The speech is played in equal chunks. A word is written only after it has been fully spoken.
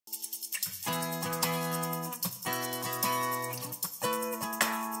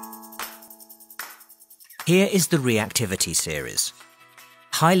Here is the reactivity series.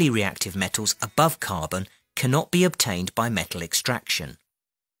 Highly reactive metals above carbon cannot be obtained by metal extraction.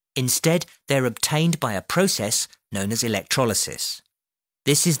 Instead, they're obtained by a process known as electrolysis.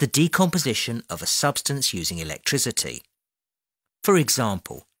 This is the decomposition of a substance using electricity. For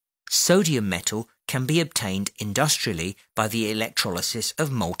example, sodium metal can be obtained industrially by the electrolysis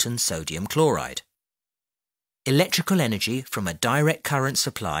of molten sodium chloride. Electrical energy from a direct current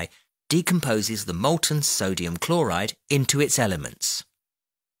supply decomposes the molten sodium chloride into its elements.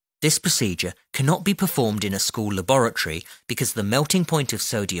 This procedure cannot be performed in a school laboratory because the melting point of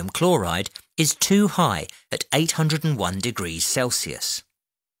sodium chloride is too high at 801 degrees Celsius.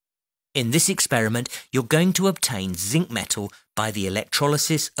 In this experiment, you're going to obtain zinc metal by the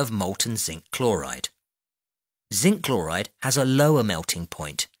electrolysis of molten zinc chloride. Zinc chloride has a lower melting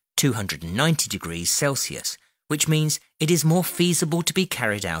point, 290 degrees Celsius, which means it is more feasible to be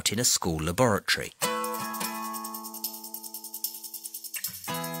carried out in a school laboratory.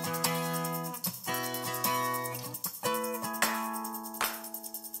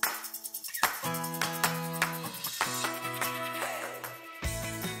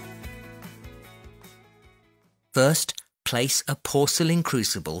 First, place a porcelain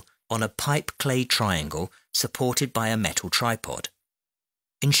crucible on a pipe clay triangle supported by a metal tripod.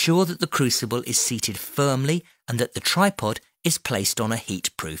 Ensure that the crucible is seated firmly and that the tripod is placed on a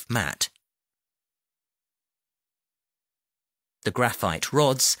heat-proof mat. The graphite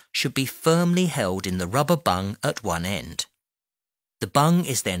rods should be firmly held in the rubber bung at one end. The bung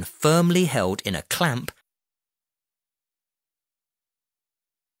is then firmly held in a clamp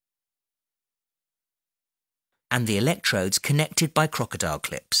and the electrodes connected by crocodile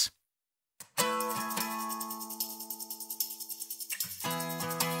clips.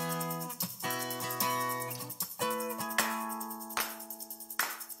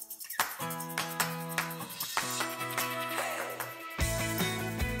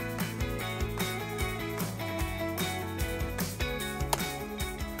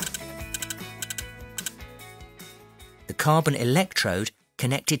 The carbon electrode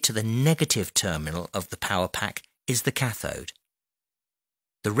connected to the negative terminal of the power pack is the cathode.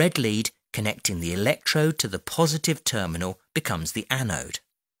 The red lead connecting the electrode to the positive terminal becomes the anode.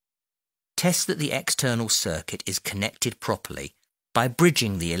 Test that the external circuit is connected properly by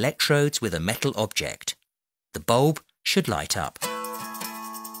bridging the electrodes with a metal object. The bulb should light up.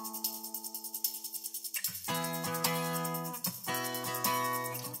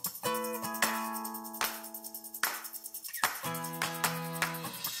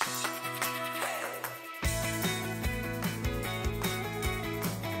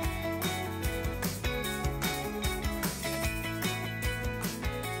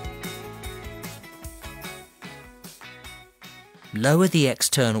 Lower the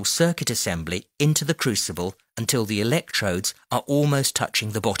external circuit assembly into the crucible until the electrodes are almost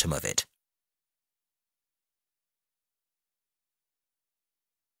touching the bottom of it.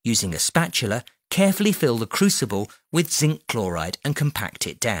 Using a spatula, carefully fill the crucible with zinc chloride and compact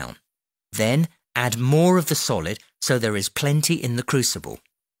it down. Then add more of the solid so there is plenty in the crucible.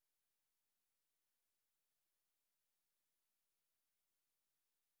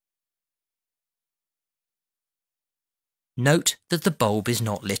 Note that the bulb is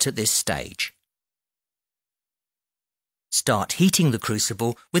not lit at this stage. Start heating the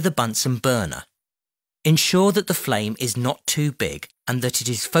crucible with a Bunsen burner. Ensure that the flame is not too big and that it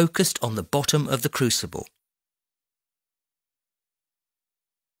is focused on the bottom of the crucible.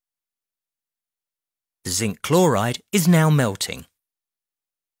 The zinc chloride is now melting.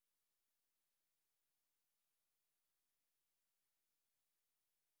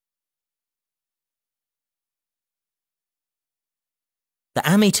 The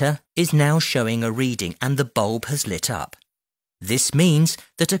ammeter is now showing a reading and the bulb has lit up. This means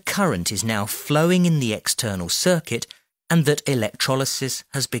that a current is now flowing in the external circuit and that electrolysis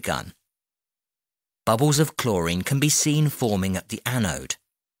has begun. Bubbles of chlorine can be seen forming at the anode.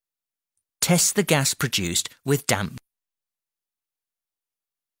 Test the gas produced with damp.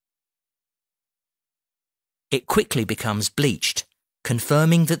 It quickly becomes bleached,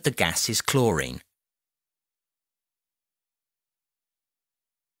 confirming that the gas is chlorine.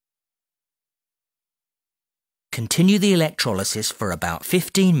 Continue the electrolysis for about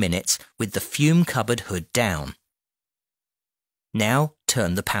 15 minutes with the fume cupboard hood down. Now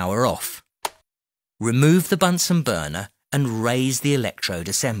turn the power off. Remove the Bunsen burner and raise the electrode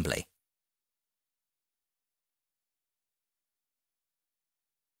assembly.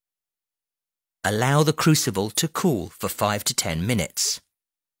 Allow the crucible to cool for 5 to 10 minutes.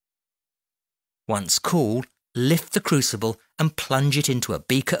 Once cool, lift the crucible and plunge it into a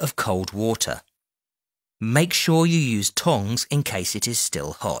beaker of cold water. Make sure you use tongs in case it is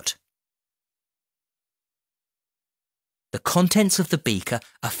still hot. The contents of the beaker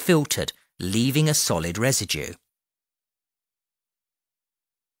are filtered, leaving a solid residue.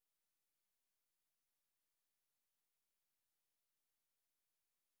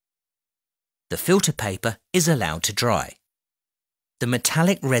 The filter paper is allowed to dry. The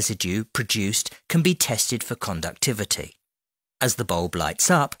metallic residue produced can be tested for conductivity. As the bulb lights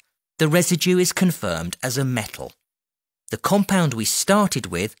up, the residue is confirmed as a metal. The compound we started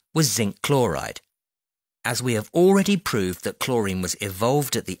with was zinc chloride. As we have already proved that chlorine was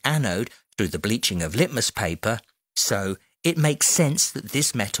evolved at the anode through the bleaching of litmus paper, so it makes sense that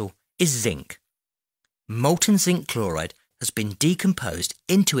this metal is zinc. Molten zinc chloride has been decomposed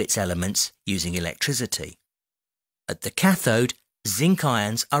into its elements using electricity. At the cathode, zinc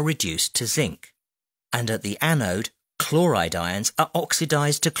ions are reduced to zinc, and at the anode, chloride ions are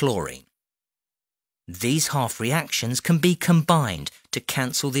oxidized to chlorine. These half reactions can be combined to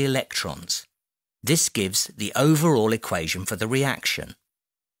cancel the electrons. This gives the overall equation for the reaction.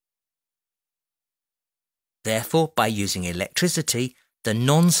 Therefore, by using electricity, the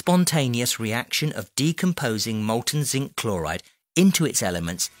non-spontaneous reaction of decomposing molten zinc chloride into its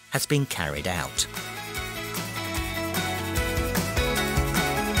elements has been carried out.